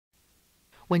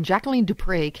When Jacqueline du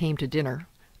Pré came to dinner,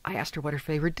 I asked her what her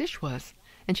favorite dish was,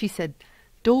 and she said,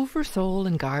 Dover sole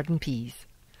and garden peas.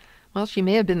 Well, she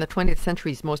may have been the 20th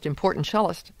century's most important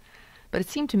cellist, but it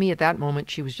seemed to me at that moment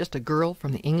she was just a girl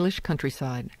from the English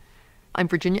countryside. I'm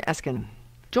Virginia Eskin.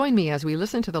 Join me as we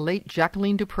listen to the late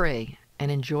Jacqueline du Pré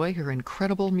and enjoy her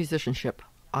incredible musicianship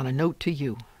on A Note to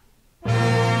You.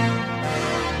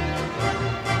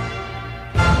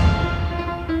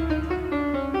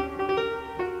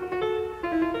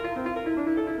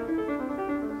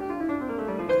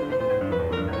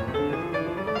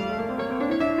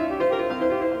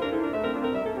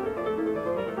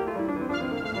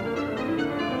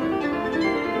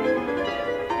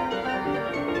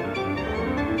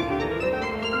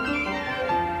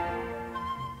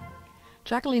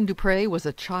 Jacqueline du Pré was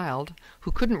a child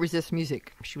who couldn't resist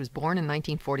music. She was born in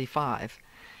 1945,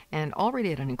 and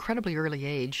already at an incredibly early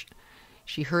age,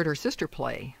 she heard her sister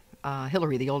play.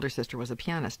 Hilary, the older sister, was a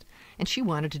pianist, and she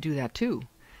wanted to do that too.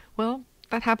 Well,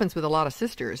 that happens with a lot of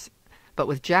sisters, but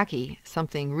with Jackie,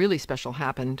 something really special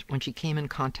happened when she came in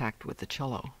contact with the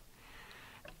cello.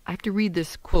 I have to read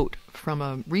this quote from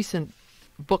a recent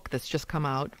book that's just come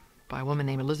out by a woman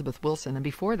named Elizabeth Wilson, and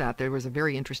before that there was a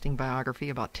very interesting biography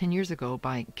about 10 years ago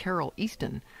by Carol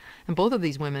Easton. And both of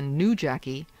these women knew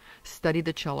Jackie, studied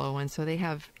the cello, and so they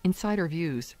have insider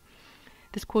views.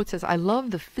 This quote says, I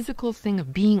love the physical thing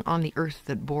of being on the earth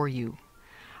that bore you.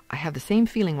 I have the same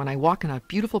feeling when I walk in a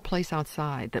beautiful place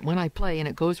outside, that when I play and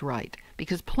it goes right,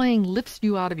 because playing lifts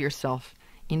you out of yourself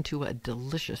into a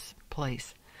delicious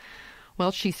place.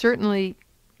 Well, she certainly...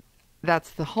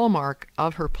 That's the hallmark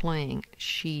of her playing.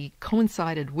 She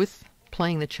coincided with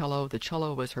playing the cello. The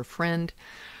cello was her friend.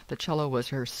 The cello was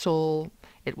her soul.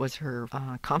 It was her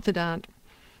confidant.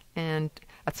 And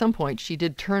at some point, she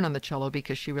did turn on the cello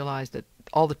because she realized that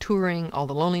all the touring, all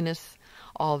the loneliness,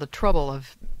 all the trouble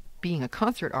of being a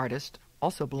concert artist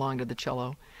also belonged to the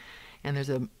cello. And there's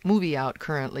a movie out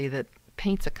currently that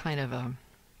paints a kind of a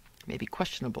maybe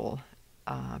questionable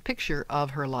picture of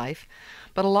her life.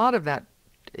 But a lot of that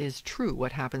is true,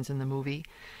 what happens in the movie,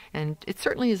 and it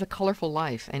certainly is a colorful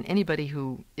life, and anybody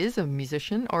who is a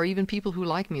musician or even people who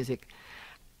like music,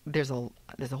 there's a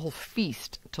whole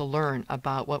feast to learn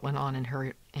about what went on in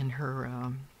her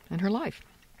life.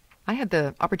 I had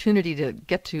the opportunity to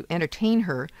get to entertain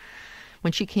her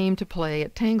when she came to play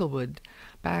at Tanglewood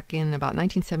back in about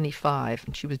 1975,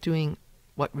 and she was doing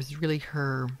what was really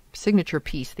her signature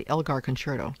piece, the Elgar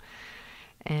concerto,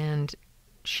 and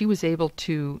she was able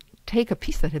to take a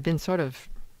piece that had been sort of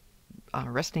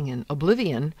resting in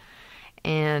oblivion,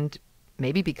 and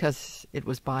maybe because it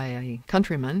was by a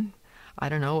countryman, I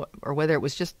don't know, or whether it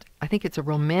was just, I think it's a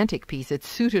romantic piece. It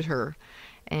suited her,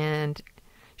 and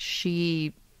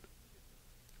she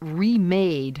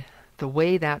remade the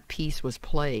way that piece was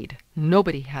played.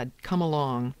 Nobody had come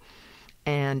along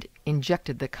and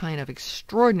injected the kind of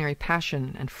extraordinary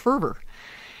passion and fervor.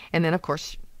 And then, of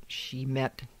course, she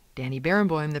met Danny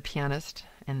Barenboim, the pianist,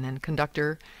 and then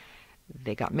conductor.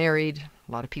 They got married.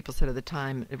 A lot of people said at the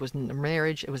time it wasn't a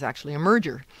marriage, it was actually a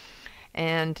merger.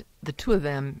 And the two of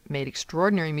them made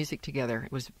extraordinary music together.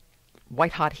 It was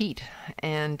white hot heat.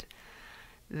 And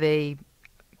they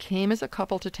came as a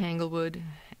couple to Tanglewood.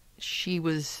 She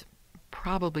was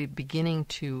probably beginning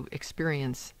to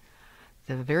experience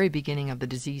the very beginning of the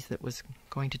disease that was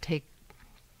going to take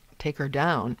her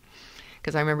down.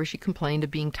 Because I remember she complained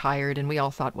of being tired, and we all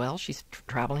thought, well, she's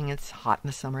traveling, it's hot in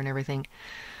the summer and everything.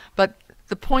 But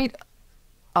the point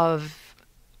of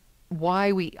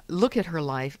why we look at her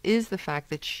life is the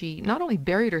fact that she not only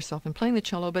buried herself in playing the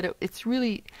cello, but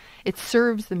it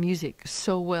serves the music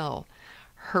so well.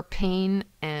 Her pain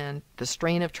and the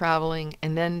strain of traveling,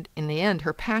 and then in the end,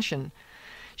 her passion,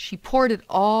 she poured it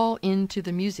all into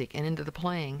the music and into the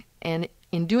playing. And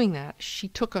in doing that, she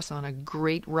took us on a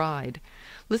great ride.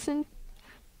 Listen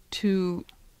to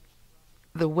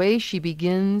the way she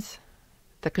begins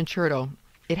the concerto.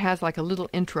 It has like a little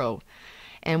intro,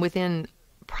 and within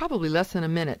probably less than a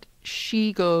minute,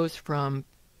 she goes from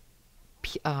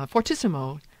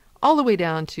fortissimo all the way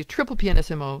down to triple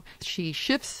pianissimo. She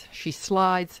shifts, she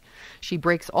slides, she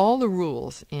breaks all the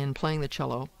rules in playing the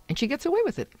cello, and she gets away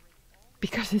with it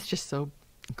because it's just so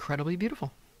incredibly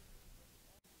beautiful.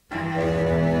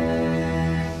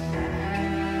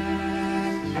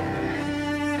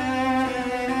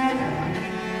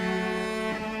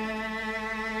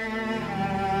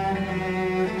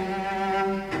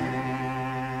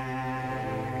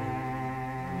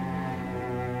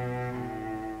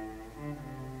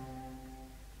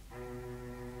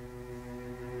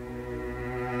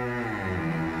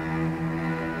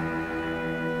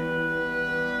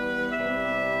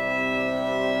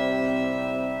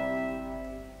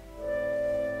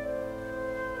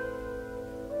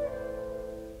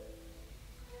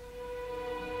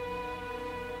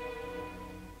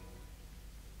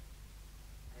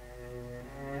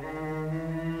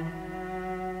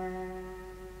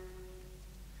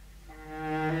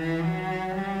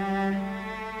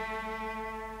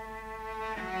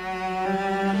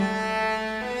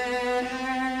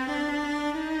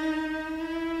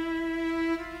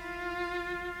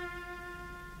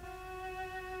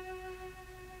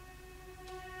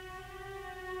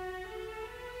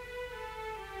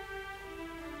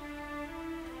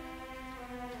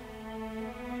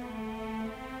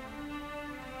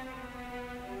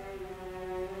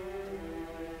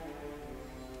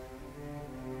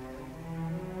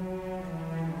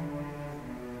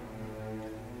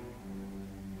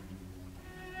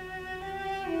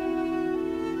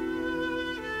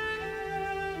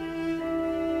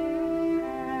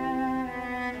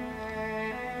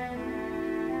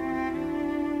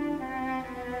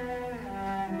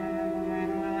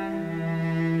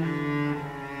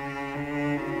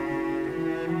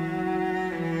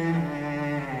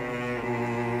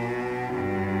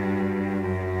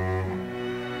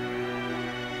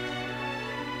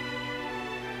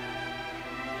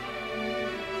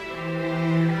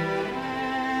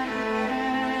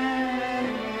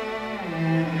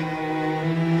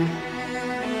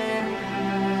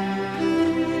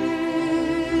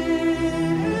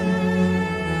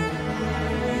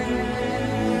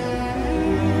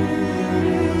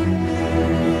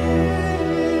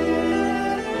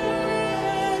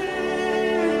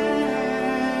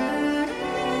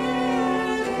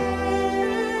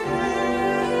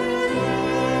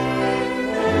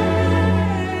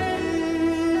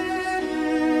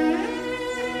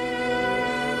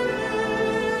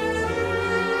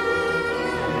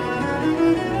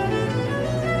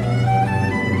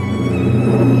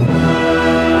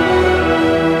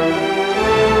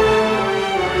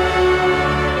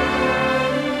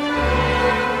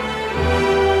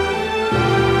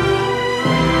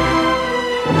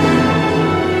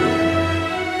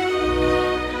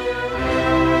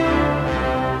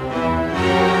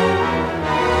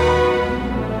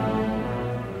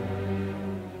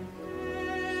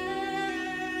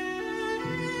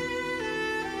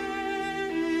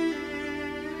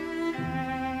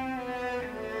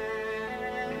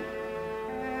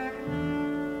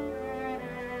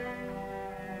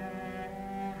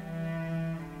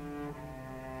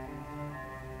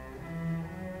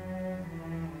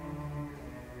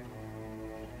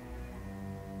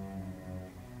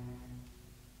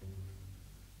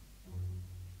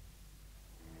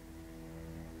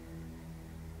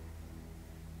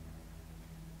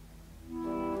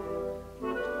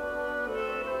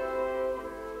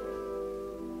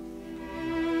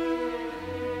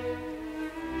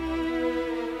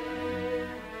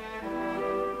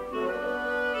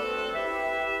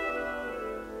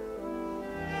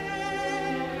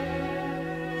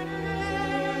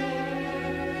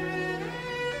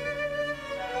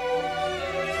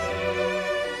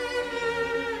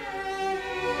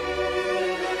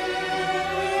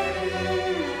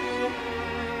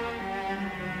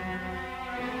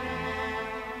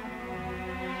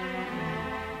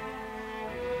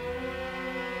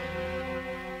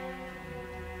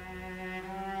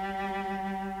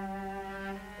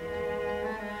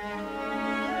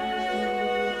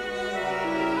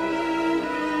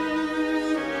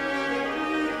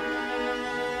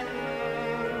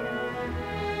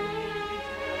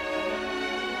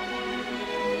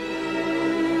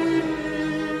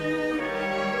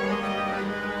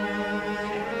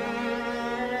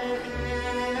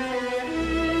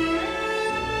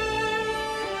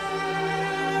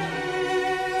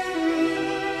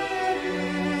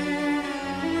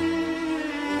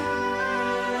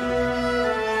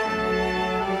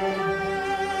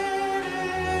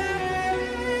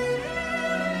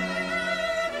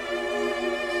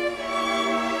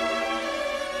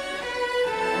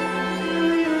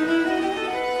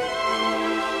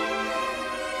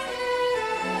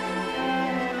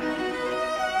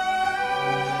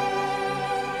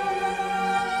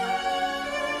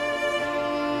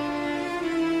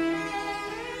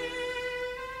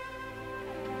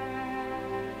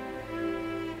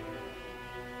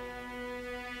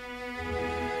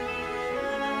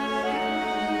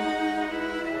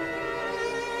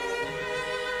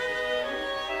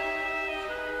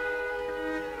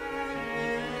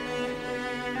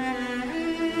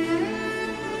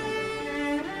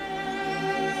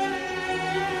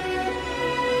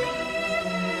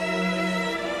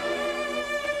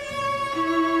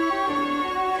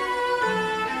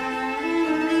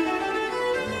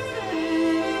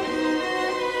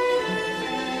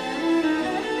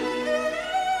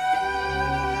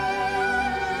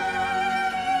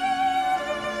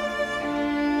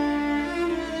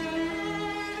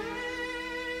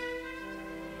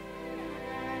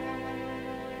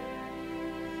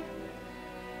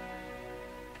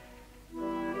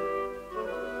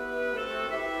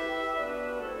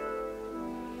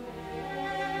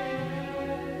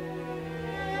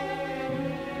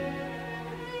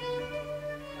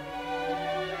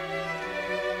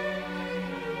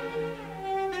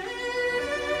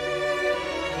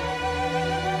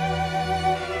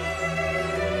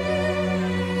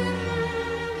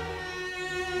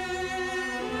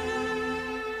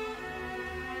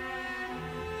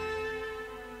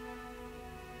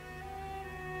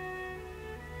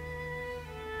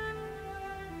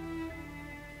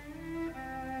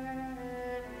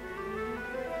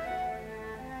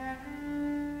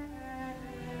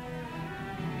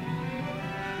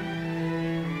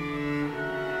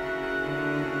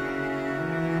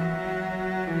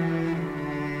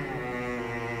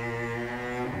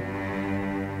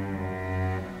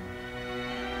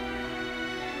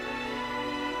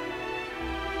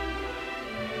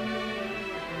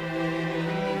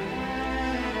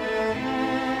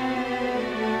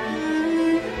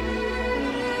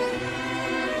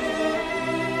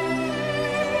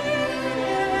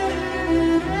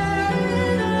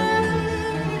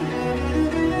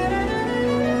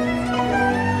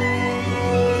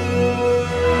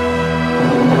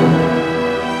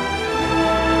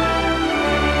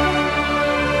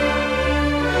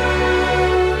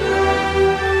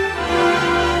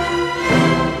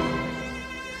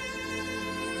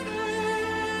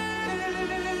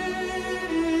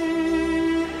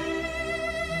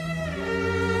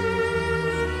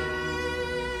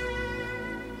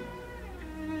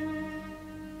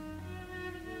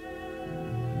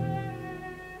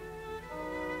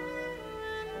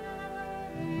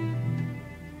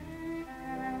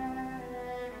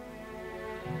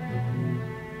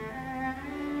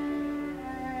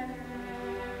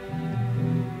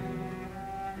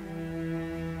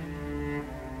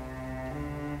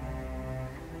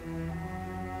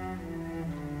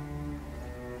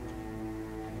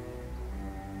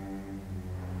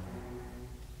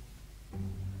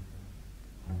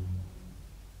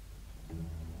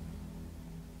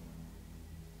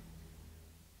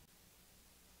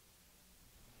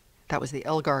 That was the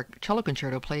Elgar cello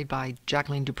concerto played by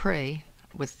Jacqueline du Pré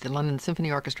with the London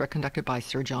Symphony Orchestra conducted by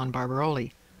Sir John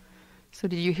Barbaroli. So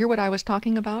did you hear what I was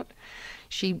talking about?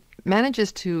 She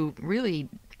manages to really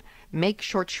make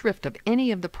short shrift of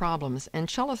any of the problems, and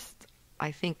cellists,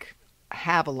 I think,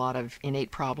 have a lot of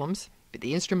innate problems.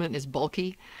 The instrument is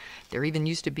bulky. There even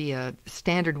used to be a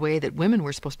standard way that women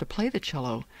were supposed to play the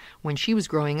cello. When she was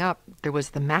growing up, there was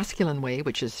the masculine way,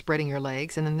 which is spreading your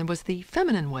legs, and then there was the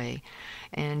feminine way.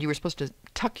 And you were supposed to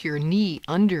tuck your knee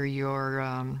under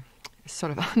your,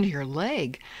 sort of under your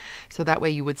leg, so that way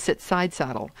you would sit side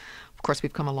saddle. Of course,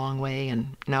 we've come a long way,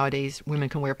 and nowadays women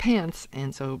can wear pants,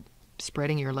 and so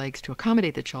spreading your legs to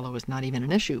accommodate the cello is not even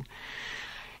an issue.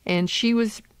 And she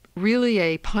was really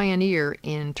a pioneer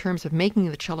in terms of making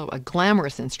the cello a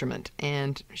glamorous instrument,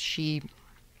 and she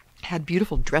had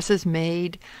beautiful dresses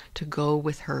made to go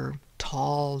with her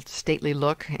tall, stately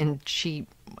look, and she,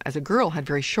 as a girl, had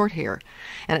very short hair.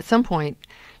 And at some point,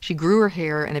 she grew her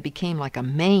hair and it became like a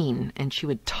mane, and she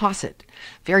would toss it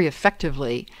very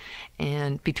effectively.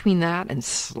 And between that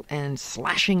and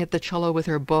slashing at the cello with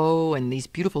her bow and these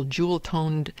beautiful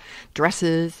jewel-toned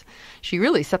dresses, she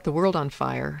really set the world on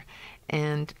fire.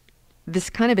 And this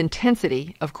kind of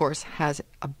intensity, of course, has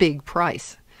a big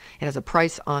price. It has a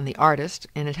price on the artist,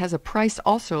 and it has a price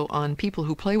also on people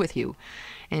who play with you.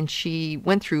 And she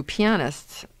went through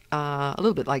pianists, a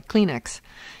little bit like Kleenex.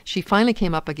 She finally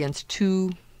came up against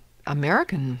two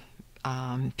American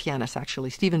pianists, actually.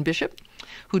 Stephen Bishop,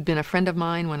 who'd been a friend of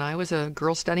mine when I was a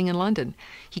girl studying in London.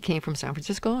 He came from San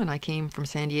Francisco, and I came from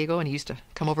San Diego, and he used to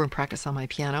come over and practice on my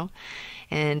piano.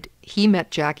 And he met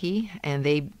Jackie, and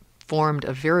they formed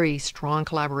a very strong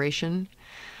collaboration.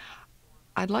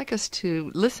 I'd like us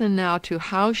to listen now to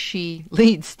how she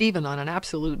leads Stephen on an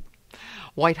absolute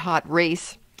white-hot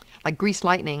race, like greased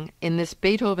lightning, in this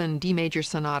Beethoven D major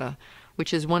sonata,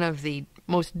 which is one of the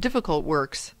most difficult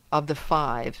works of the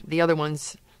five. The other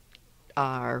ones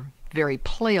are very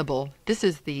playable. This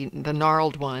is the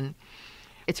gnarled one.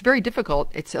 It's very difficult.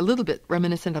 It's a little bit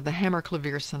reminiscent of the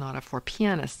Hammer-Clavier Sonata for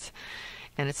pianists,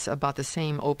 and it's about the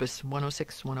same opus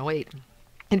 106, 108.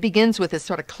 It begins with this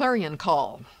sort of clarion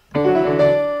call.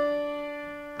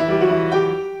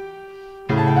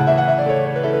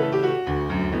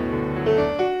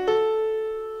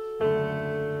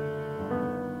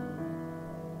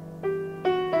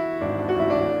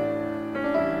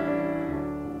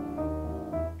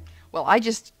 Well, I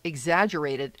just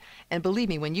exaggerated, and believe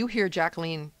me, when you hear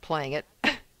Jacqueline playing it,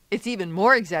 it's even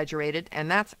more exaggerated,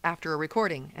 and that's after a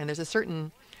recording. And there's a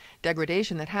certain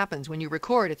degradation that happens. When you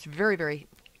record, it's very, very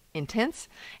intense,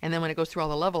 and then when it goes through all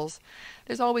the levels,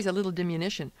 there's always a little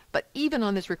diminution. But even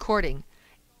on this recording,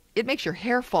 it makes your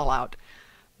hair fall out.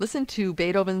 Listen to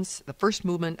Beethoven's, the first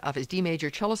movement of his D major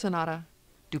cello sonata,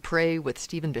 Du Pré with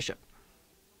Stephen Bishop.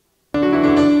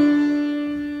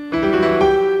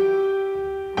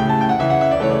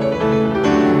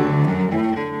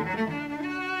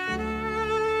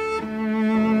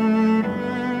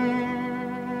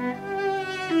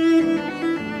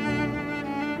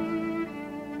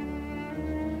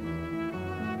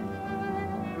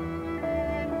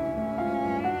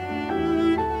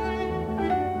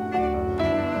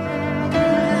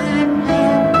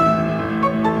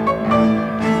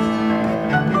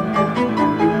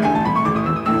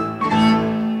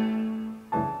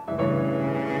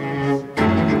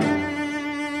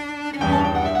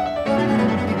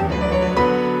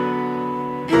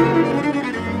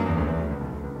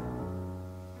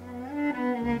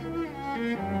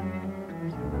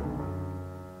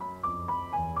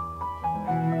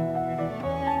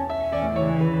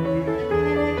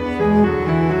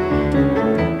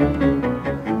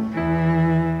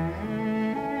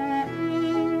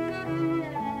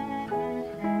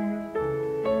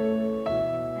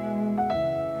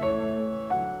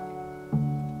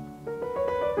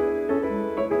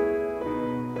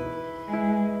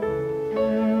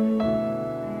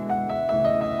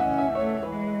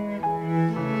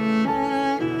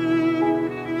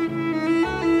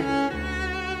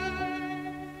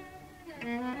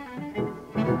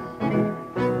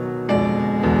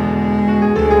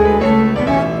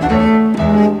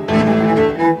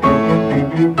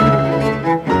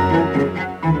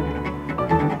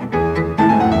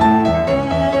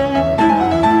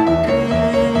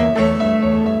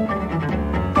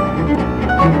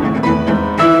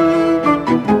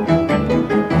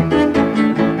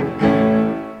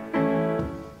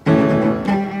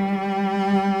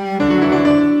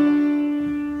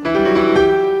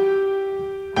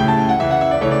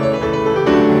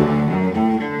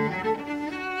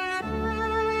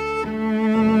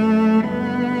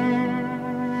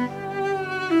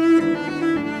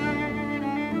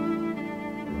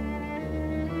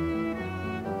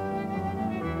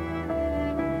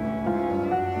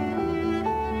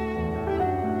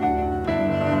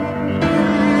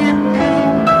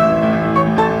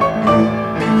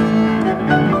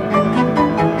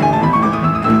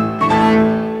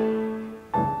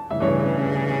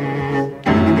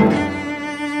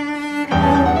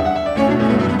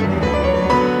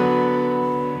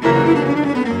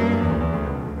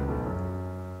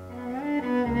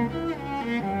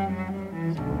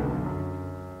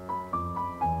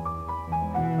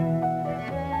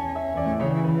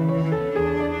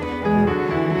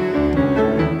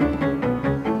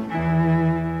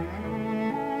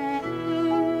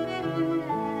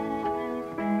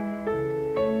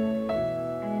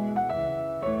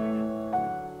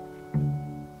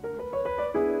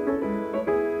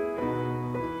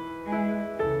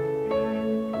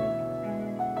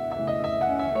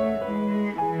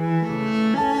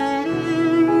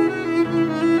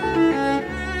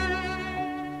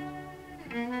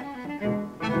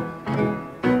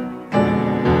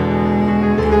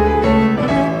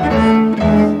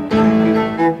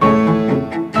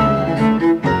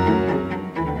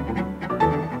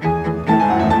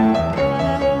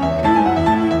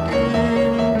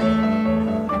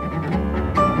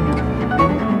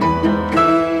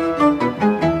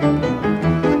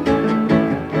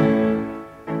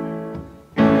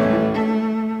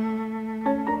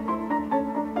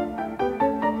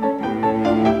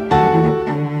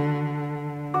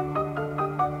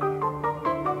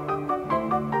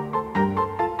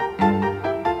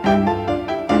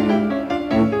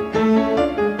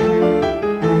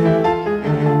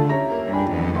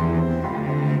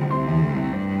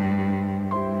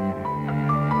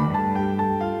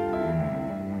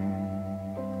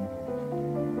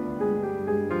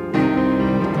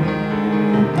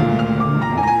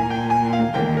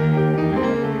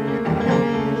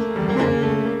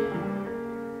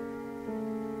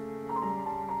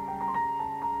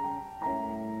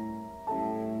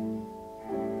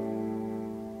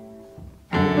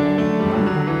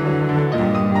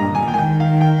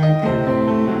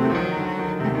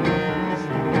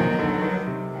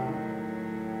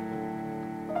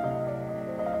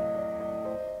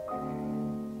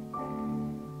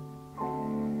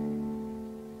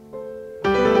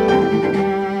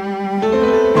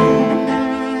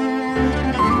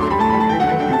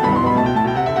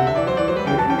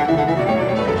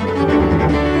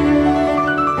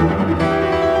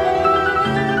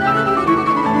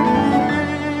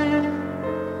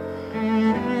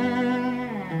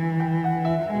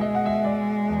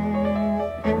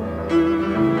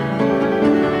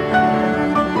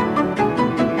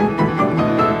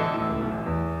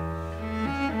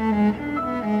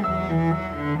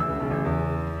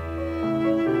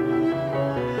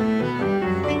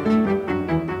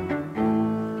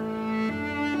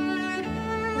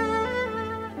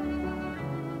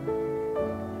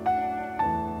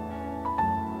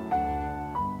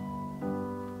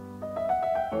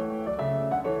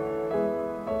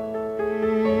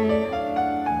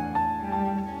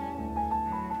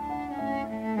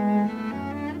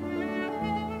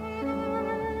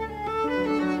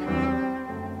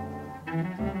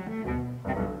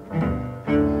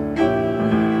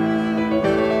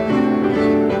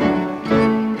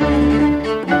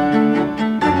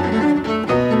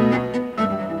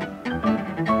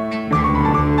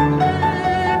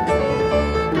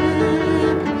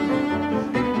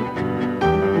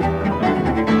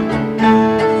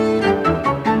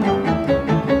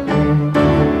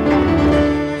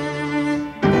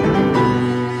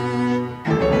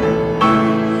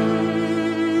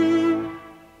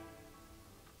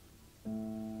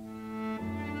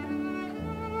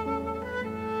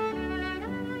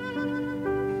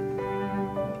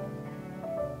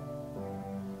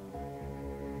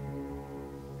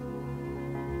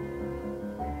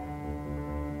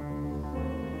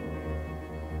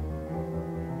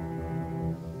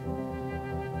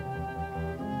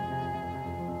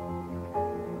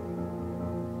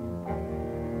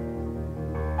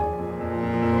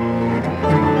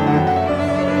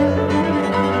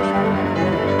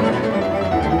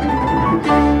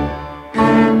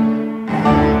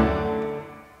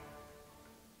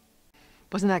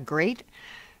 Wasn't that great?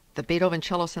 The Beethoven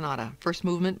Cello Sonata, first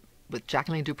movement with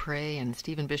Jacqueline du Pré and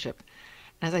Stephen Bishop.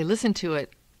 As I listened to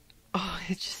it, oh,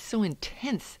 it's just so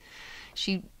intense.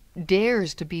 She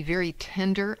dares to be very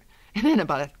tender, and then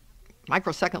about a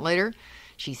microsecond later,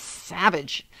 she's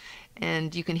savage,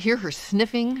 and you can hear her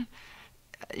sniffing.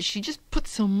 She just put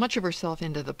so much of herself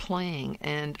into the playing,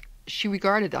 and she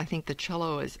regarded, I think, the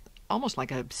cello as almost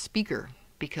like a speaker,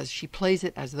 because she plays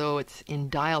it as though it's in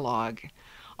dialogue,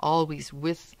 always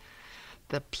with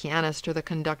the pianist or the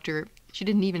conductor. She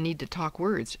didn't even need to talk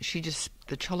words.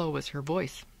 The cello was her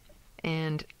voice.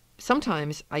 And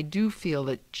sometimes I do feel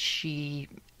that she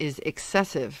is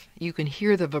excessive. You can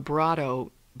hear the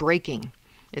vibrato breaking.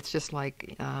 It's just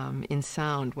like in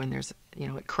sound when there's,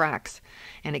 it cracks,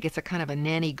 and it gets a kind of a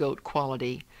nanny goat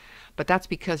quality. But that's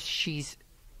because she's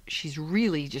she's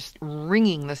really just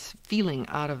wringing this feeling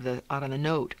out of the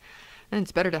note. And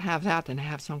it's better to have that than to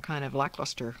have some kind of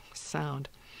lackluster sound.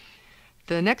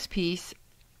 The next piece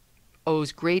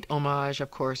owes great homage,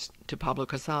 of course, to Pablo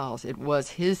Casals. It was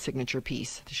his signature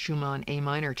piece, the Schumann A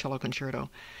minor cello concerto.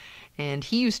 And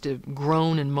he used to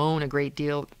groan and moan a great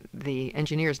deal. The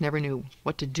engineers never knew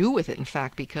what to do with it, in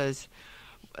fact, because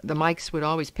the mics would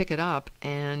always pick it up,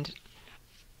 and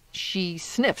she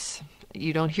sniffs.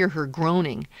 You don't hear her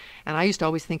groaning. And I used to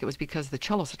always think it was because the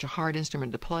cello is such a hard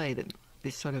instrument to play that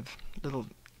these sort of little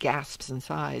gasps and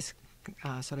sighs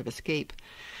sort of escape.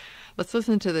 Let's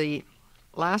listen to the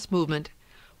last movement,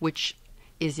 which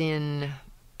is in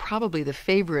probably the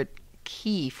favorite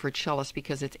key for cellists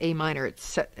because it's A minor. It's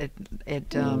set.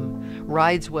 It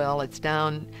rides well. It's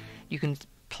down. You can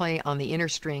play on the inner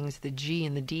strings, the G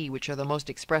and the D, which are the most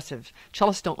expressive.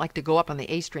 Cellists don't like to go up on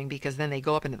the A string because then they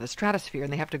go up into the stratosphere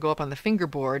and they have to go up on the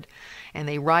fingerboard and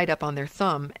they ride up on their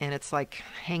thumb and it's like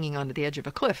hanging onto the edge of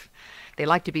a cliff. They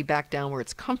like to be back down where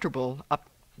it's comfortable, up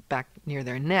back near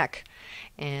their neck,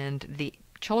 and the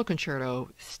cello concerto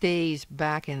stays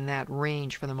back in that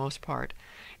range for the most part.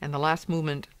 And the last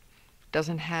movement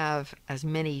doesn't have as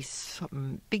many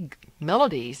big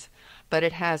melodies, but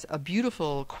it has a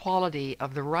beautiful quality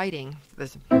of the writing.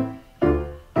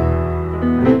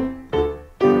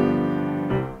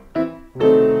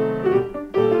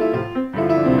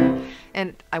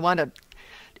 And I want to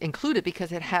include it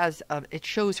because it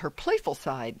shows her playful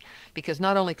side, because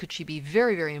not only could she be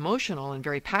very, very emotional and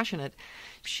very passionate,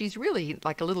 she's really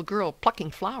like a little girl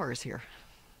plucking flowers here.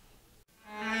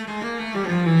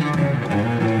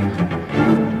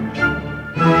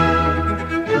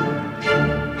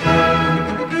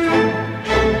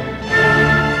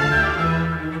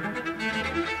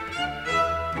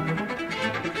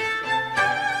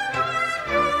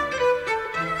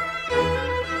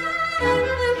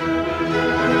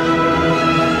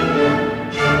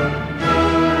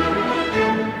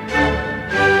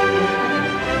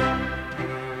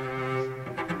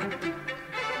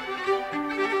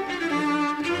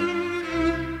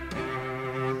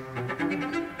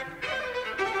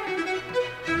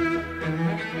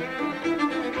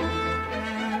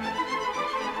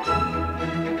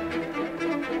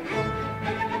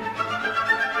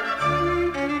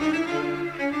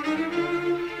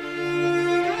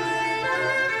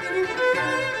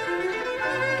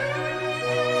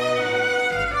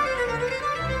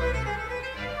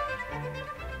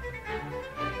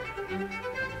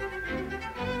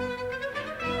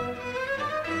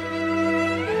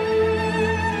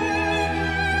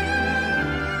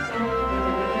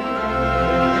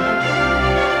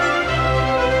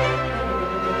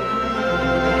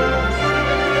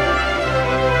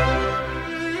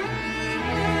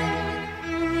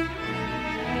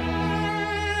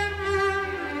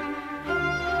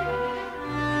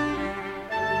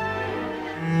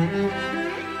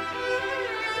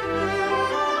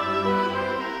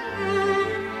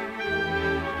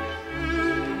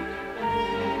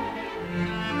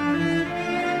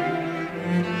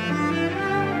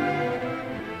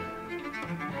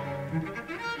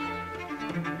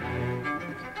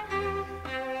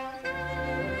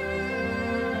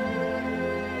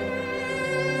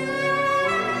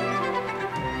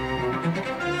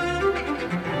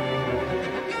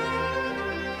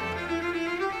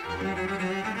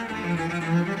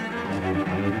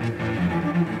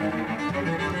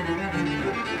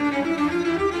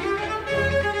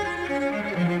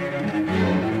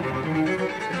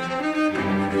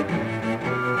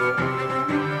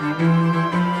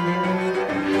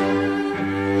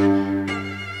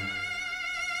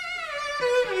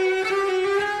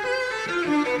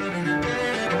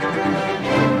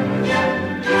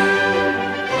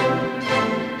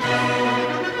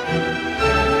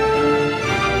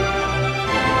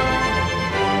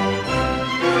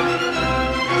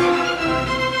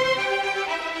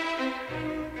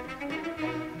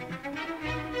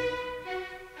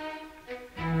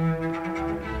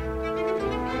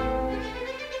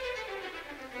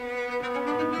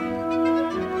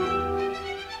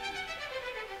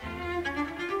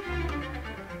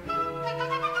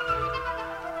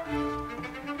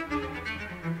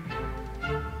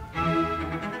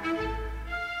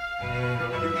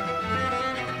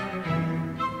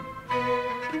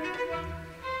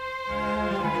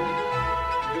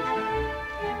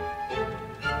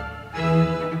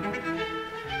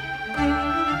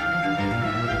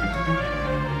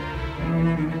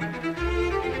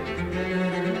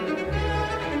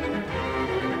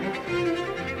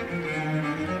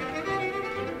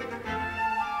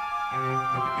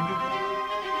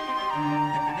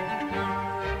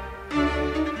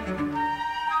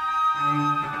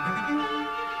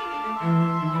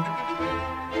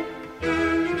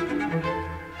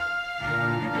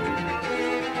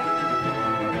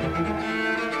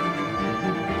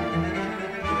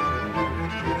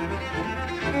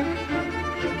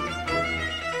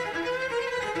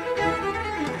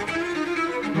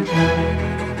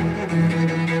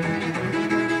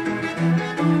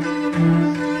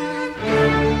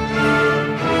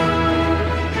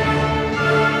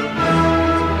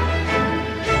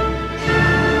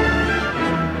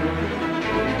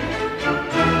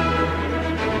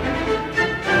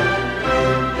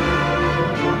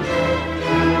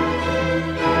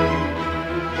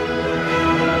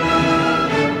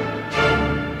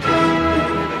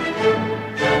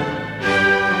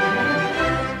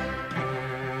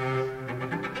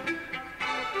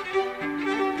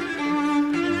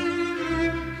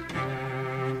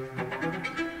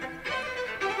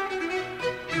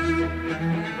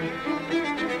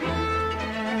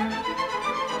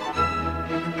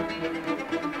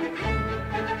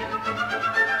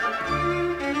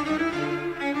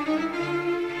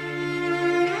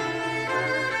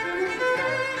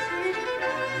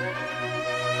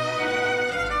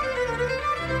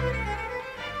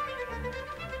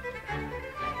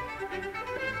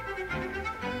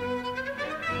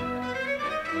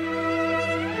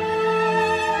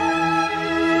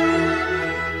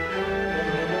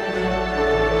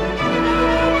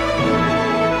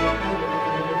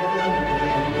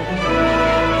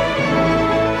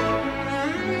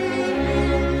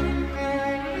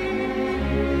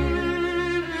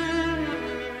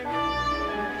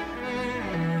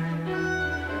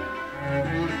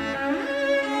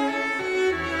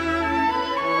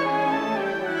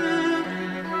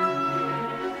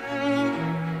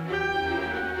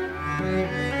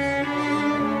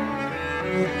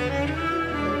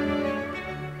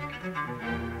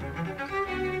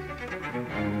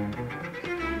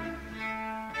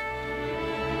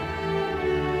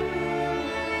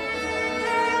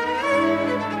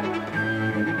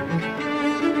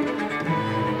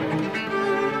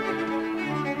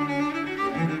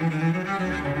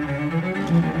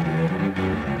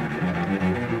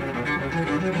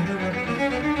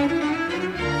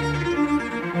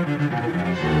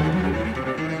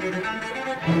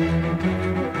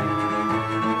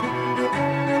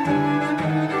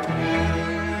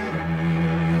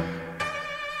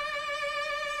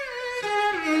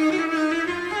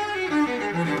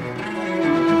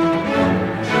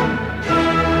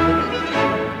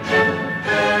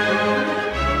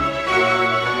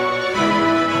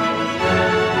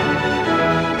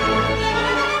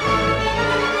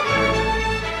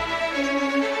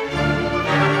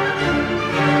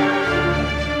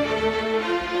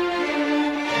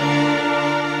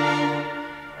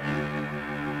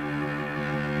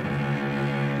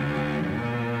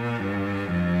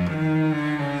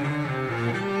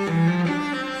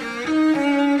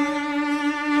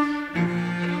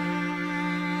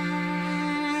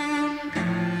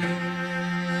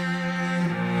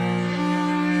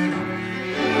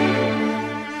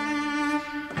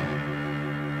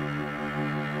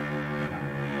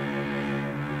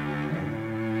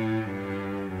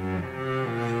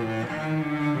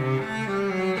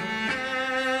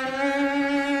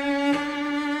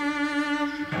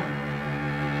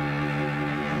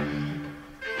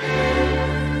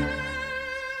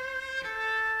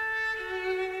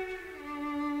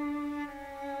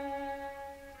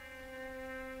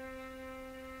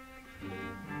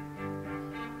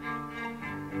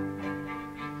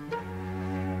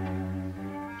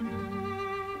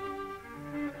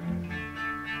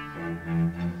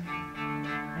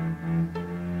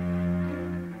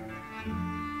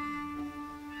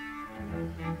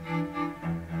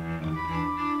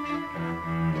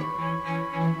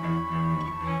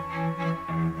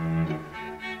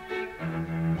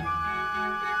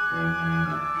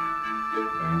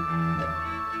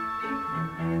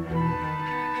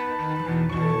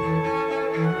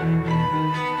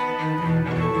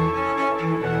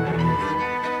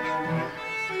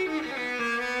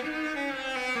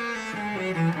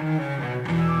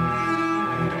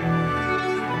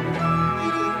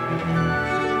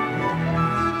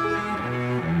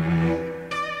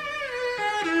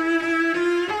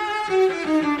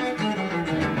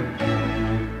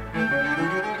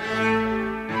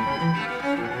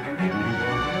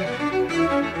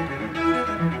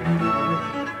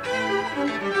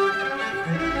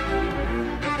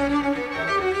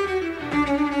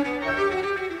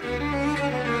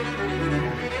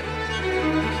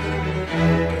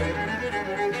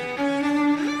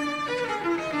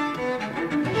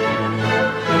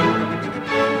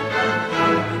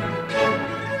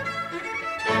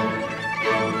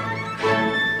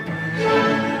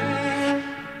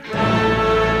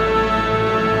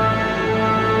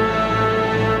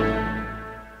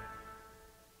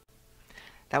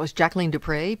 That was Jacqueline du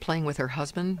Pré playing with her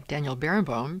husband, Daniel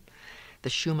Barenboim, the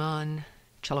Schumann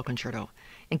cello concerto.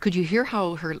 And could you hear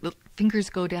how her little fingers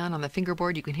go down on the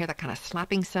fingerboard? You can hear that kind of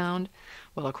slapping sound.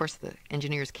 Well, of course, the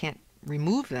engineers can't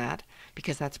remove that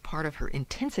because that's part of her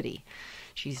intensity.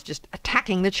 She's just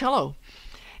attacking the cello.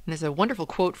 And there's a wonderful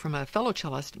quote from a fellow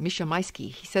cellist, Misha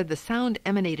Maisky. He said the sound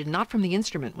emanated not from the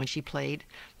instrument when she played,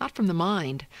 not from the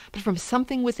mind, but from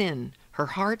something within, her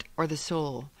heart or the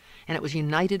soul. And it was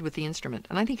united with the instrument.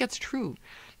 And I think that's true.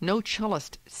 No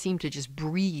cellist seemed to just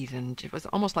breathe, and it was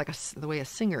almost like the way a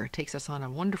singer takes us on a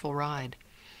wonderful ride.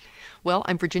 Well,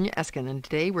 I'm Virginia Eskin, and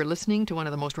today we're listening to one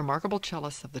of the most remarkable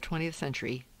cellists of the 20th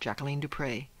century, Jacqueline du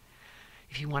Pré.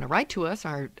 If you want to write to us,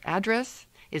 our address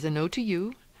is A Note to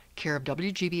You, care of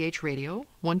WGBH Radio,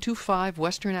 125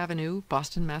 Western Avenue,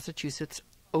 Boston, Massachusetts,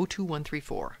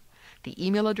 02134. The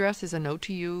email address is A Note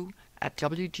to You at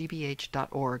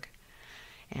wgbh.org.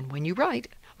 And when you write,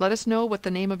 let us know what the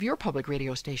name of your public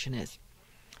radio station is.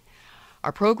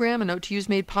 Our program, A Note to You, is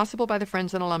made possible by the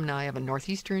friends and alumni of a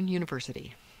Northeastern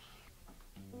University.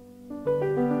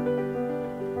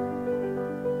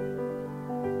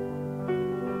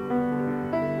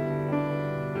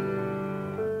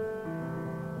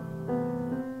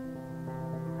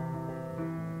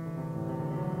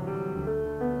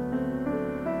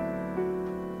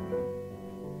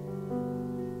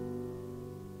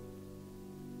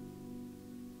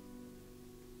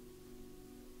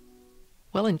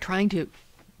 Well, in trying to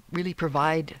really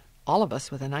provide all of us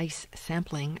with a nice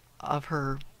sampling of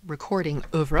her recording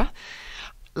oeuvre,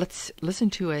 let's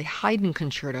listen to a Haydn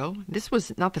concerto. This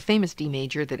was not the famous D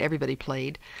major that everybody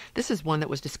played. This is one that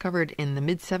was discovered in the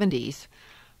mid-70s.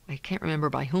 I can't remember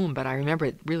by whom, but I remember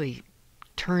it really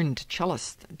turned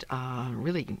cellists,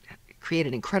 really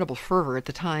created incredible fervor at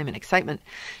the time and excitement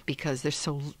because there's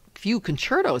so few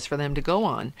concertos for them to go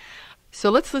on. So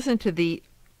let's listen to the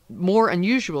more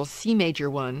unusual C major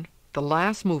one, the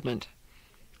last movement,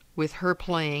 with her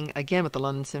playing again with the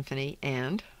London Symphony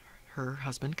and her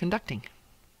husband conducting.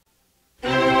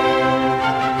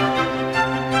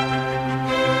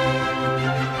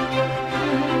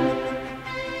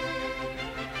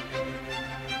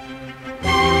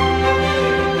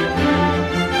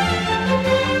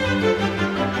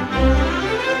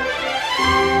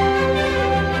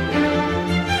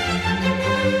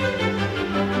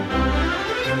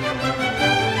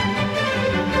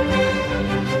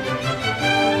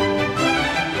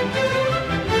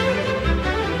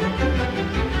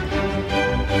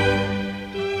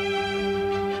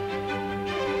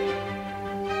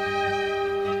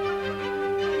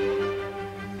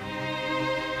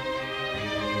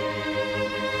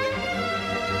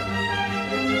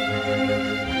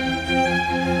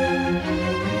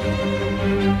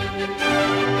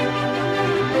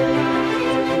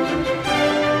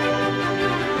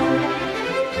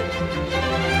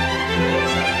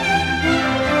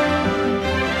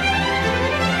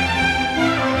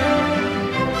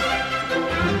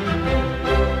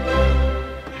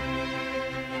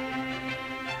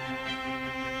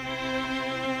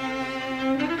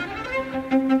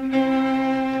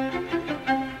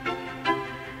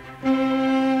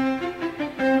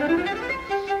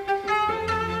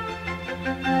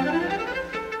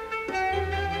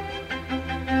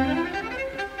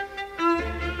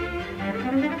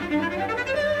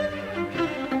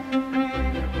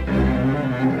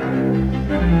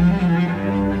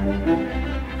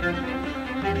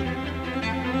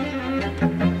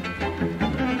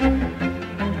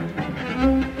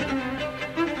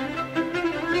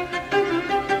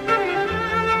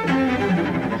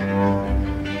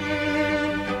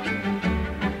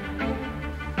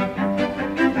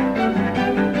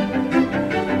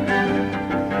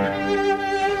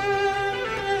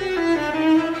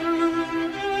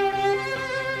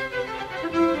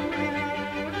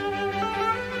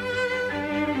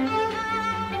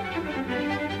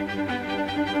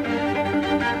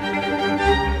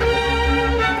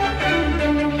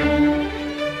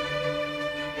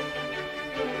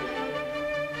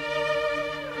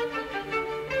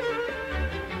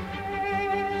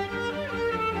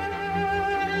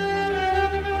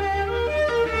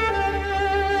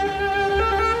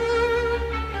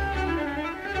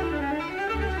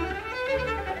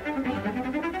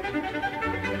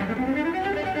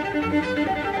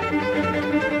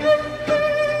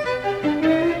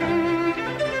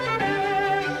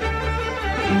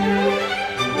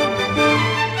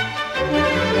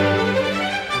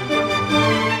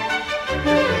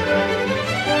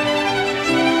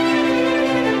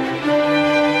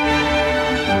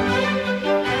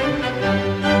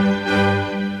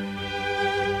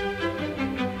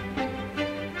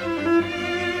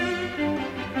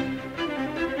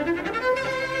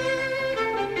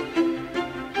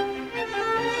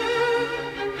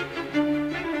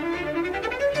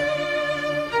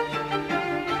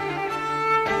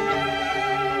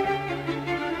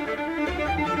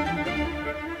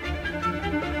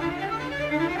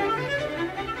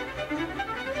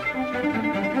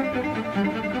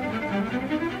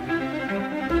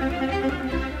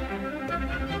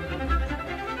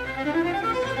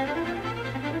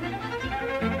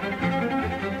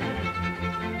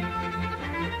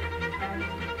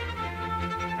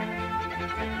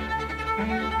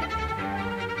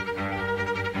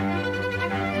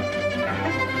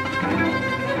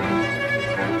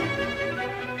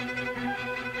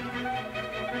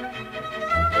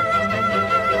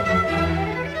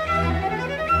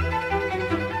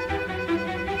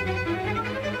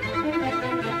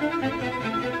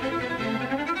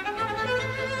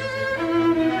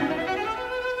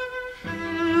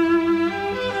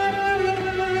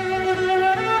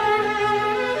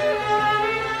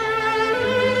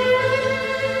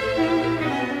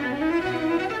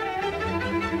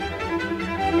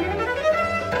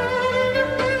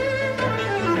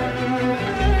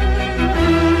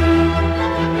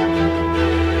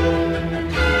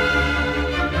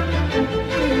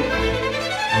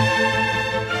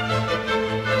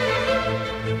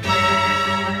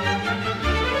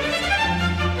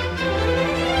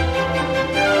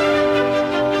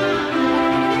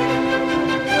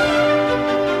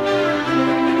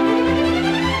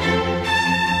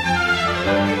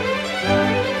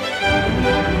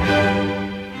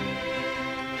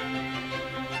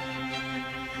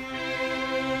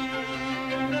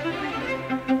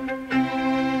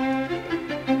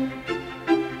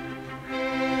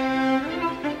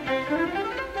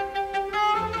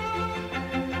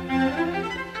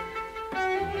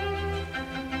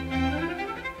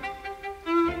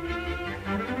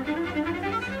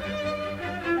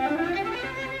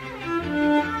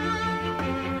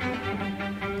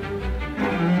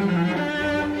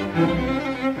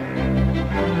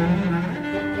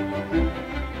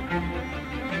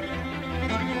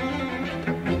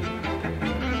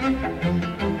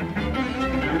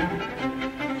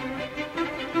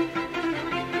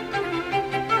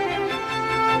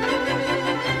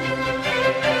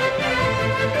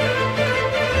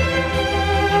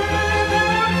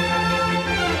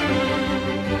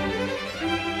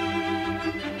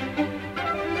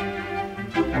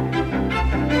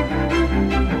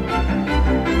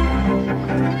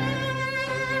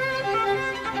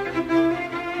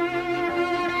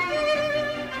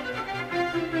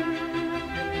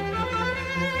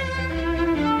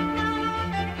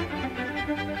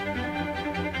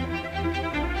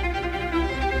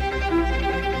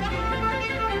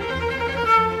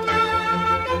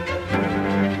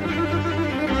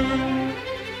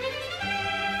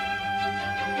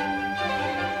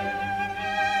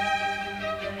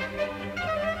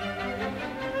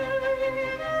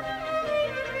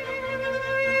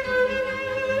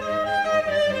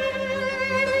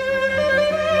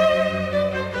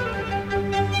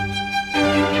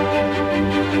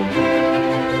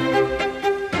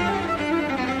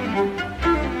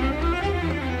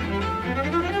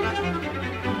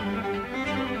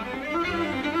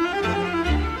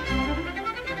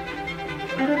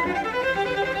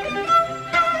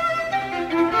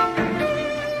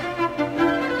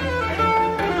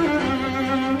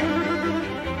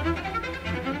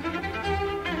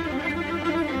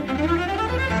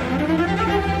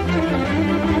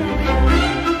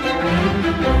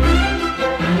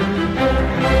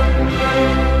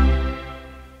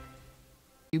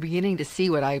 Beginning to see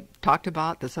what I talked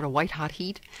about, the sort of white-hot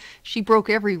heat. She broke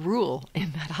every rule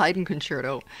in that Haydn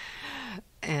concerto.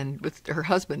 And with her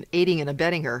husband aiding and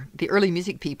abetting her, the early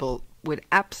music people would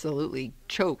absolutely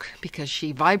choke because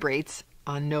she vibrates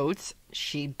on notes,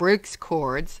 she breaks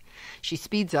chords, she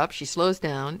speeds up, she slows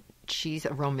down. She's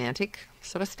a romantic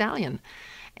sort of stallion,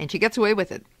 and she gets away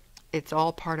with it. It's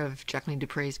all part of Jacqueline du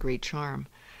Pré's great charm.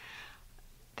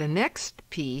 The next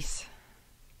piece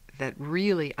that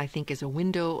really, I think, is a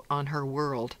window on her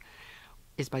world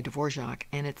is by Dvořák,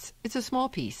 and it's a small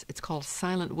piece. It's called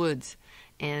Silent Woods,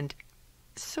 and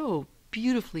so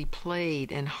beautifully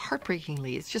played and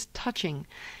heartbreakingly. It's just touching.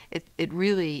 It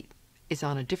really is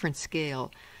on a different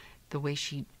scale, the way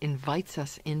she invites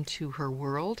us into her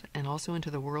world and also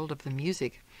into the world of the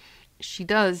music. She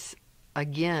does,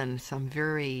 again, some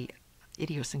very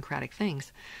idiosyncratic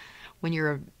things. When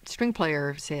you're a string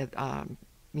player, say at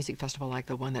music festival like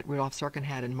the one that Rudolf Sorkin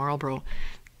had in Marlborough,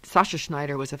 Sascha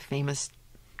Schneider was a famous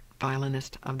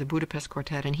violinist of the Budapest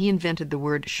Quartet, and he invented the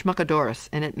word schmuckadorus,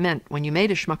 and it meant when you made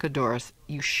a schmuckadorus,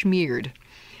 you smeared.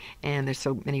 And there's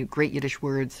so many great Yiddish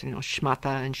words,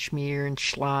 schmata and schmear and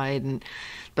schlide,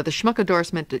 but the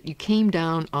schmuckadorus meant that you came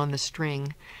down on the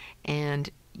string and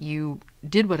you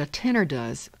did what a tenor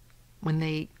does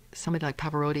when somebody like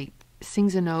Pavarotti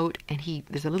sings a note and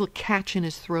there's a little catch in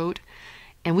his throat,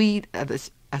 and we,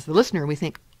 as the listener, we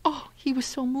think, oh, he was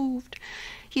so moved.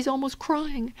 He's almost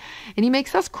crying. And he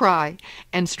makes us cry.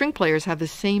 And string players have the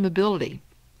same ability.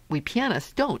 We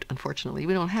pianists don't, unfortunately.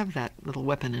 We don't have that little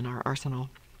weapon in our arsenal.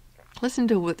 Listen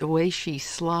to the way she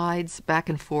slides back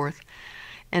and forth.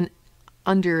 And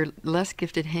under less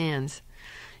gifted hands,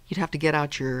 you'd have to get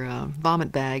out your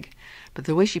vomit bag. But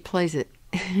the way she plays it,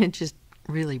 it just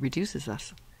really reduces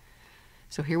us.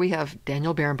 So here we have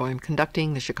Daniel Barenboim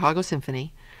conducting the Chicago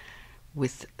Symphony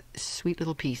with sweet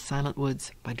little piece, Silent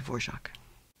Woods by Dvořák.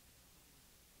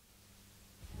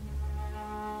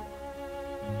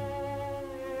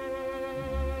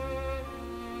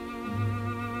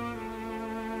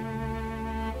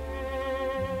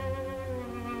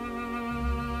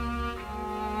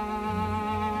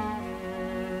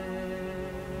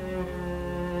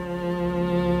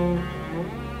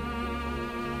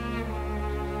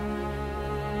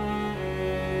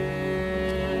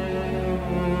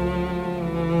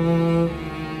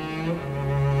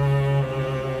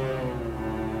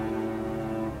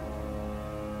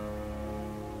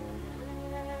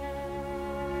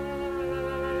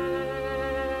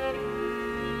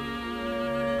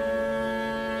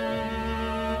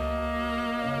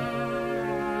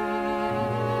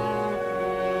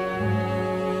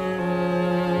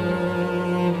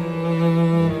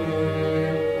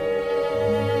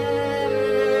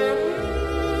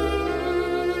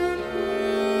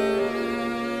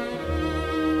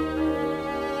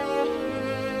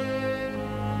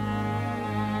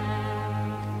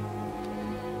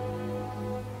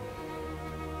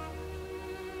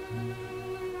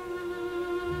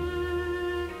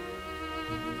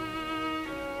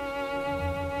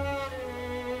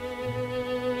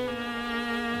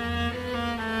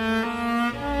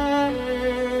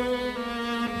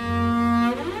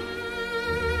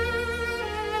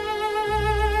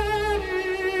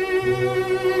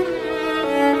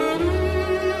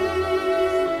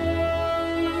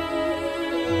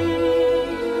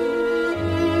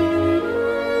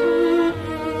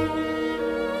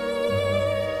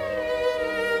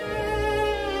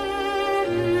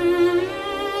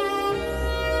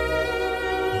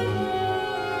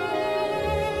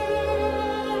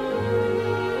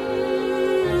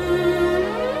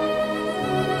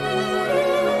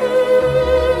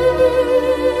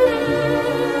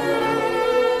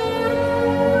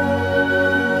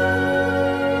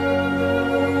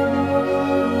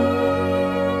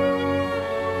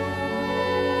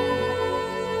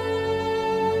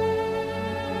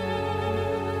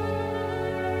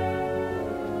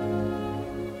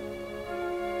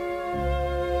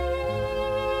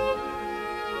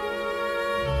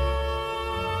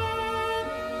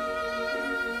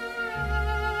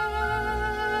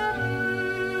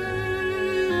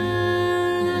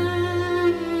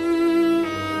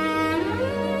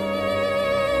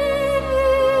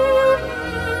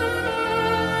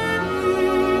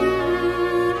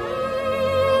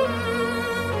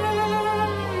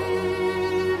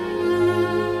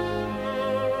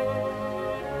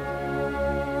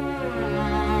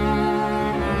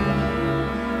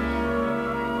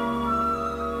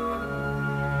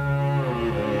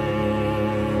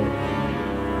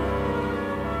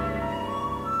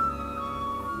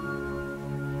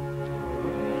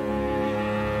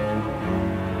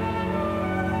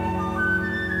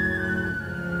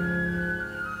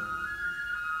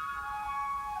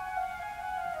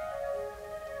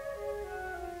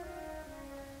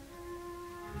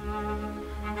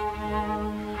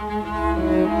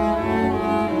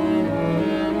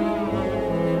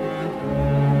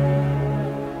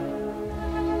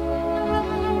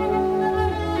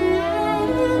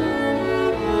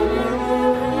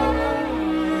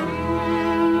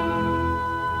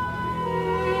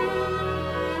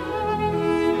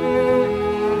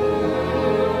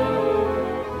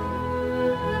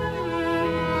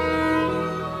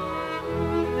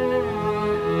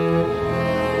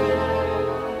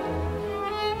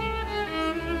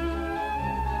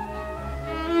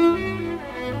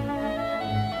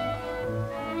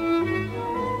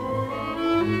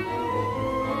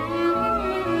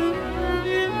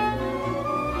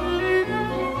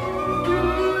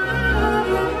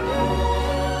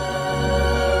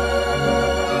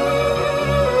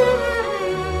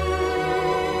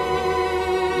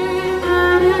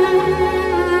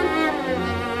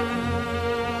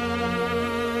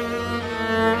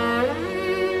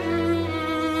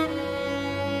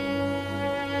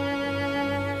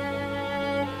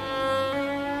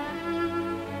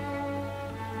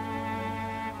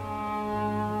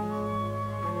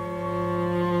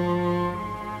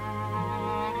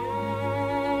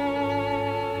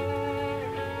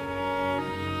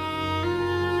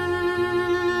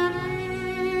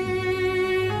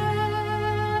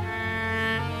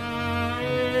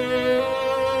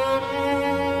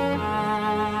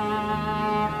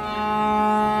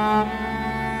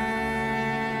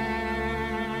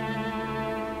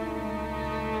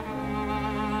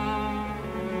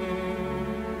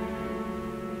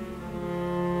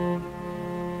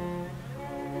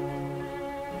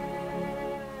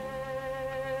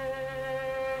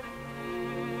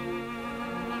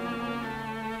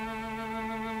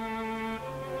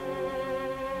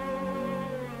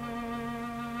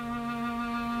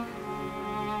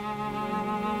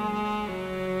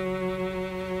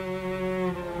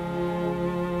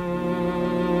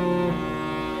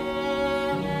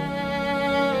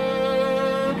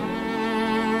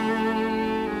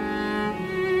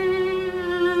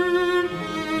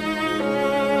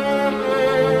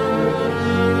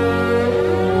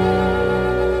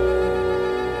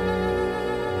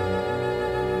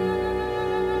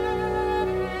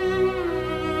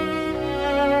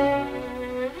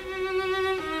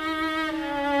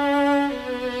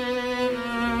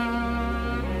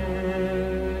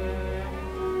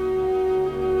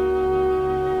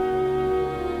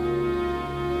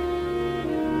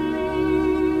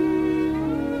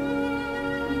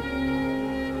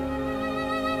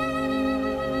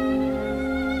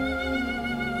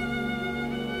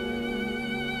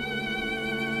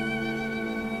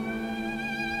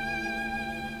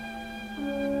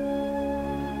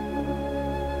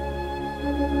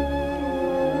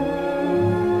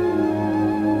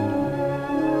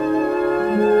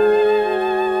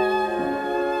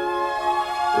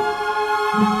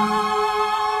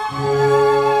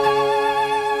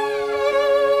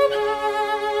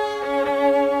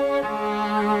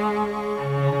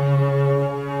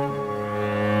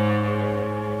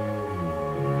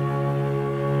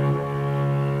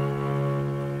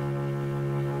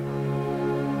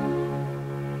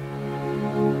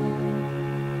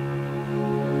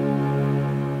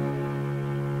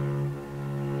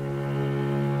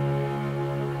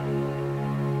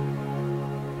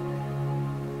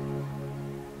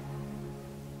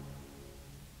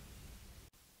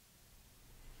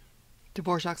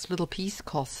 Dvořák's little piece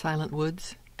called Silent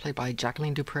Woods, played by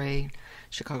Jacqueline du Pré,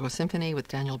 Chicago Symphony with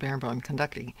Daniel Barenboim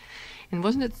conducting. And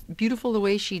wasn't it beautiful the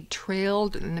way she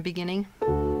trailed in the beginning?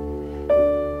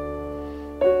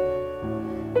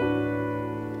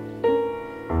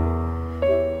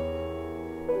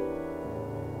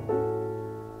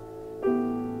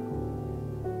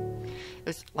 It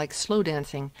was like slow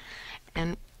dancing.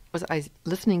 And as I was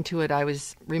listening to it, I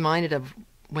was reminded of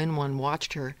when one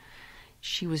watched her.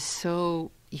 She was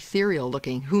so ethereal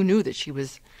looking. Who knew that she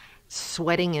was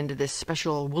sweating into this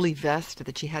special woolly vest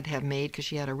that she had to have made because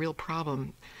she had a real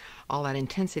problem. All that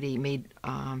intensity made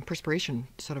perspiration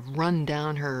sort of run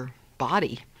down her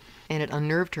body, and it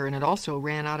unnerved her, and it also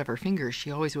ran out of her fingers. She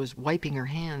always was wiping her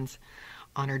hands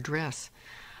on her dress.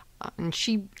 And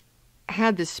she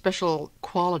had this special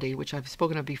quality, which I've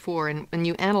spoken of before, and when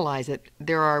you analyze it,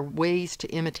 there are ways to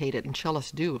imitate it, and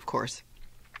cellists do, of course.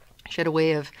 She had a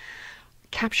way of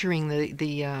capturing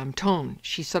the tone.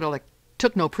 She sort of like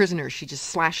took no prisoners. She just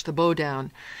slashed the bow down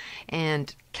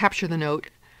and captured the note,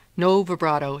 no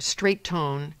vibrato, straight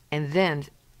tone, and then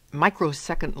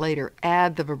microsecond later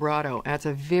add the vibrato. That's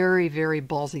a very, very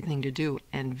ballsy thing to do,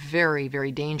 and very,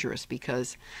 very dangerous,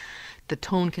 because the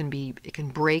tone can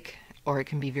break, or it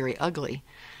can be very ugly.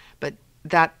 But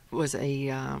that was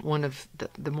one of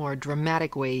the more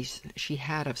dramatic ways she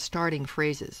had of starting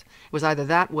phrases. It was either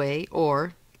that way,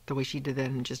 or the way she did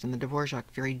that just in the Dvořák,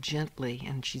 very gently,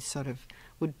 and she sort of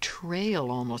would trail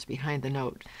almost behind the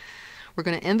note. We're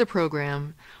going to end the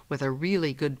program with a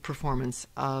really good performance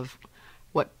of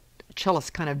what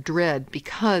cellists kind of dread,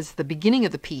 because the beginning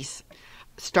of the piece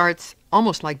starts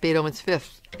almost like Beethoven's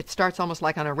Fifth. It starts almost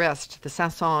like on a rest. The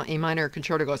Saint-Saëns A minor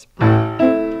concerto goes...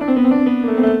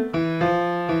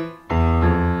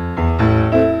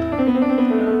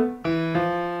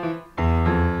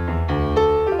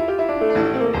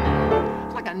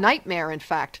 nightmare, in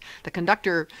fact. The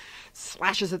conductor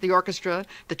slashes at the orchestra.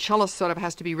 The cellist sort of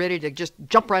has to be ready to just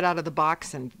jump right out of the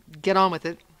box and get on with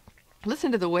it.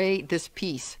 Listen to the way this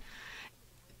piece,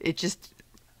 it just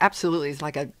absolutely is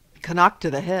like a knock to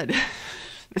the head.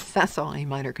 That's all A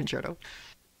minor concerto.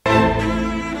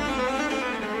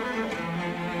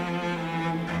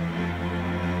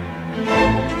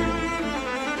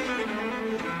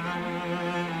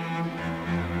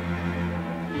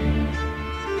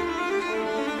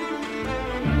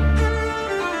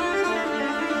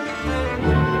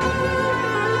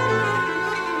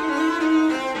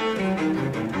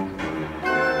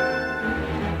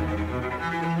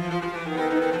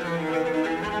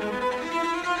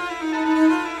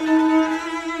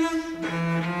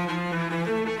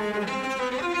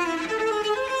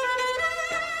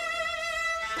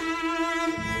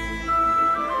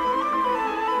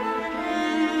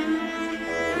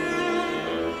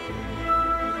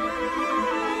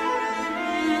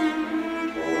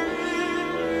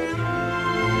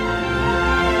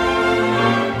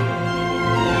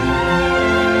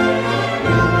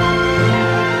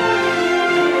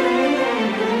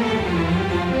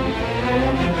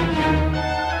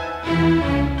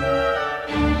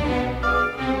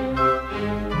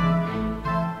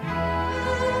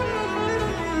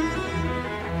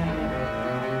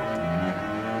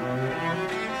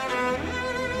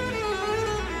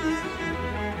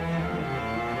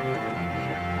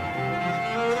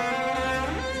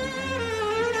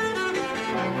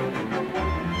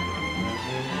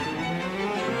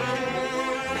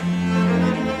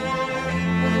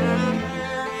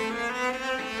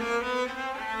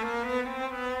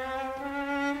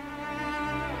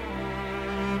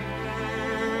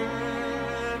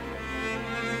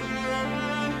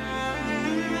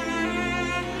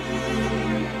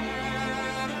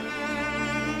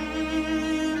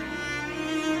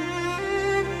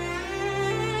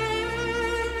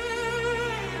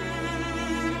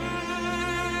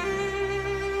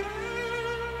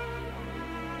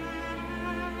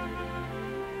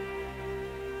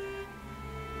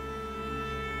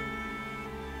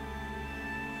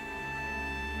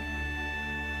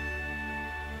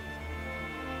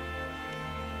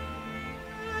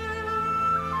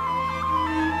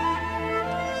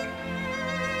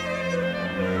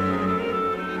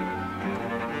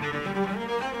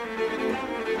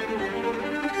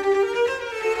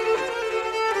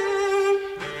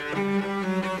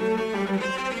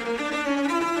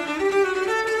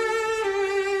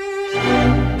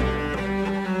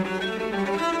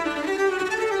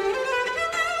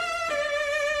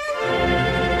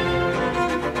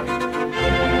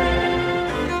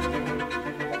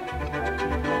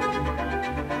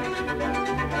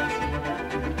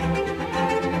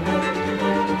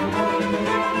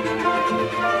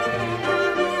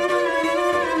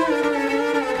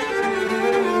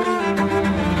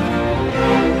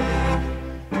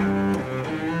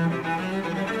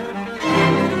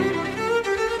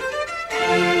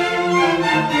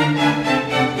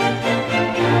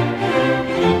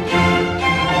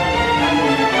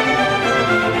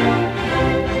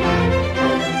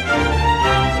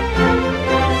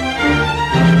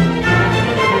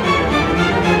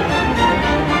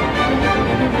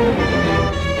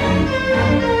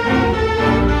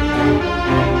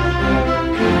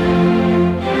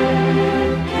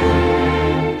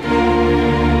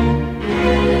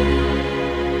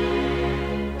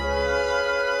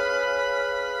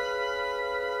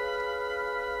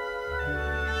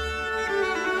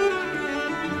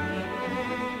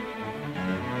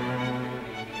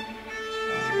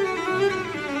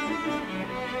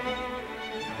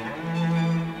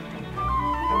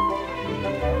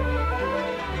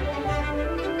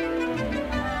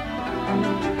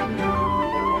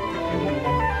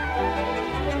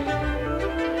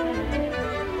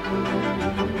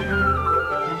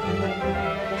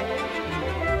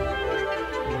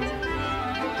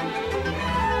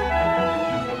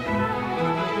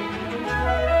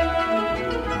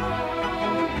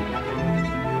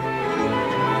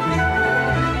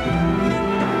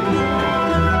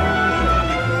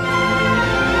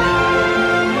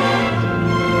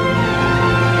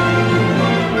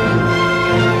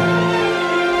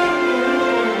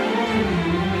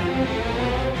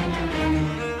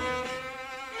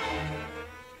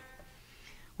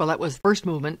 was the first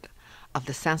movement of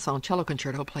the Saint-Saëns cello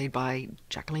concerto played by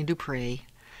Jacqueline du Pré,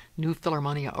 New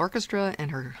Philharmonia Orchestra, and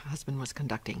her husband was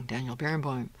conducting, Daniel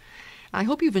Barenboim. I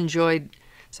hope you've enjoyed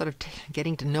sort of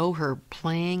getting to know her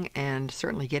playing and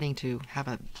certainly getting to have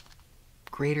a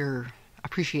greater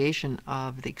appreciation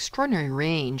of the extraordinary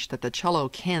range that the cello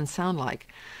can sound like.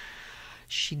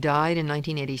 She died in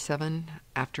 1987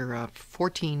 after a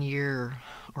 14-year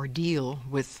ordeal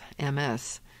with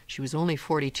MS. She was only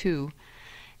 42,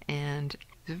 and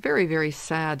it's a very, very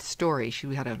sad story. She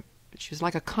was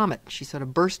like a comet. She sort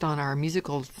of burst on our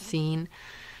musical scene.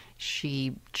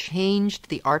 She changed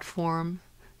the art form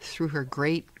through her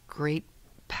great, great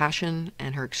passion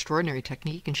and her extraordinary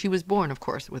technique. And she was born, of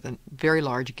course, with a very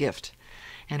large gift.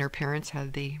 And her parents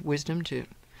had the wisdom to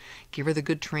give her the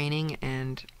good training.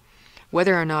 And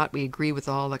whether or not we agree with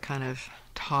all the kind of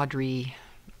tawdry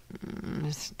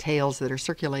tales that are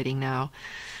circulating now,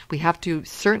 we have to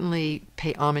certainly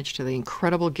pay homage to the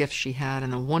incredible gifts she had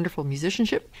and the wonderful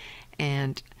musicianship.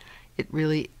 And it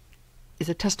really is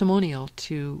a testimonial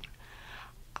to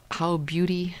how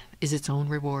beauty is its own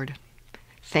reward.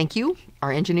 Thank you.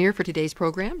 Our engineer for today's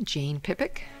program, Jane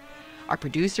Pippick. Our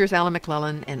producer is Alan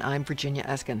McClellan, and I'm Virginia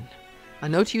Eskin. A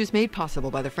Note to You is made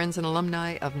possible by the friends and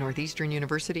alumni of Northeastern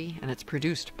University, and it's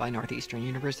produced by Northeastern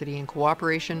University in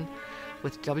cooperation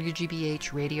with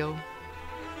WGBH Radio,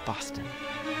 Boston.